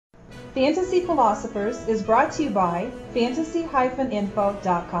Fantasy Philosophers is brought to you by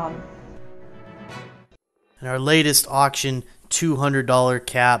fantasy-info.com. And our latest auction, $200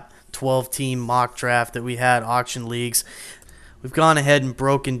 cap, 12-team mock draft that we had, auction leagues. We've gone ahead and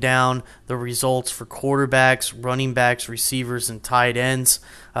broken down the results for quarterbacks, running backs, receivers, and tight ends.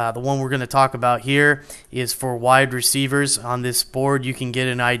 The one we're going to talk about here is for wide receivers. On this board, you can get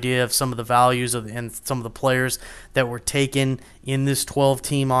an idea of some of the values and some of the players that were taken in this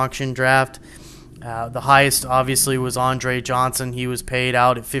 12-team auction draft. The highest, obviously, was Andre Johnson. He was paid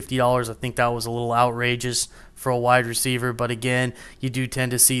out at $50. I think that was a little outrageous for a wide receiver. But again, you do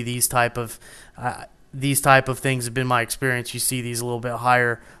tend to see these type of things have been my experience. You see these a little bit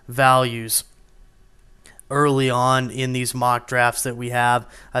higher values early on in these mock drafts that we have.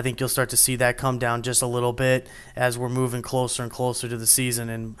 I think you'll start to see that come down just a little bit as we're moving closer and closer to the season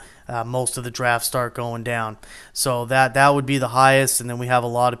and most of the drafts start going down. So that would be the highest, and then we have a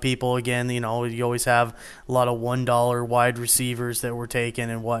lot of people, again, you always have a lot of $1 wide receivers that were taken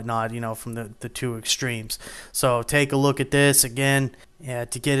and whatnot, from the two extremes. So take a look at this again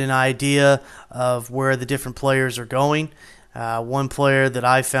to get an idea of where the different players are going. One player that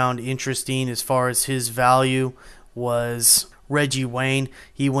I found interesting as far as his value was Reggie Wayne.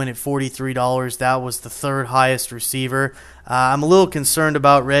 He went at $43. That was the third highest receiver. I'm a little concerned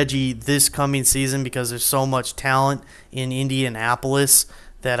about Reggie this coming season because there's so much talent in Indianapolis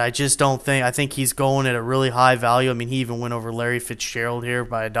that I just don't think. I think he's going at a really high value. I mean, he even went over Larry Fitzgerald here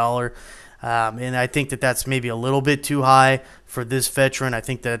by $1. And I think that's maybe a little bit too high for this veteran. I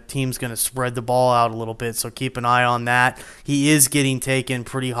think that team's going to spread the ball out a little bit, so keep an eye on that. He is getting taken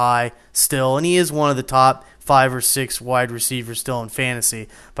pretty high still, and he is one of the top 5 or 6 wide receivers still in fantasy.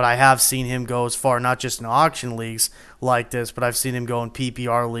 But I have seen him go as far, not just in auction leagues like this, but I've seen him go in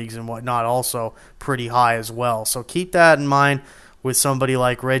PPR leagues and whatnot also pretty high as well. So keep that in mind with somebody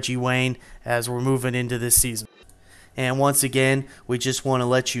like Reggie Wayne as we're moving into this season. And once again, we just want to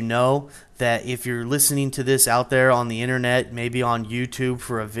let you know that if you're listening to this out there on the internet, maybe on YouTube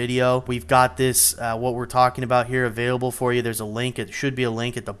for a video, we've got this, what we're talking about here, available for you. There's a link. It should be a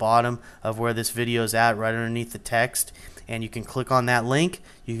link at the bottom of where this video is at, right underneath the text. And you can click on that link.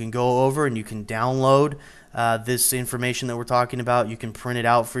 You can go over and you can download this information that we're talking about. You can print it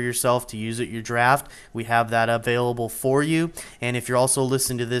out for yourself to use at your draft. We have that available for you. And if you're also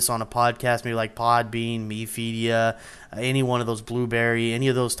listening to this on a podcast, maybe like Podbean, Media, any one of those, Blueberry, any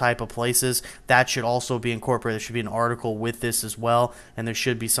of those type of places, that should also be incorporated. There should be an article with this as well, and there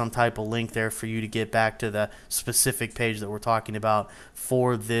should be some type of link there for you to get back to the specific page that we're talking about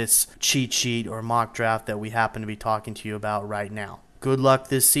for this cheat sheet or mock draft that we happen to be talking to you about right now. Good luck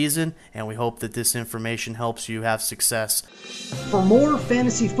this season, and we hope that this information helps you have success. For more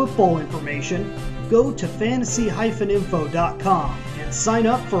fantasy football information, go to fantasy-info.com and sign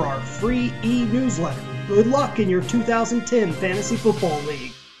up for our free e-newsletter. Good luck in your 2010 Fantasy Football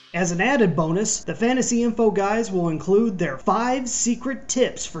League. As an added bonus, the Fantasy Info guys will include their 5 secret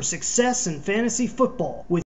tips for success in fantasy football with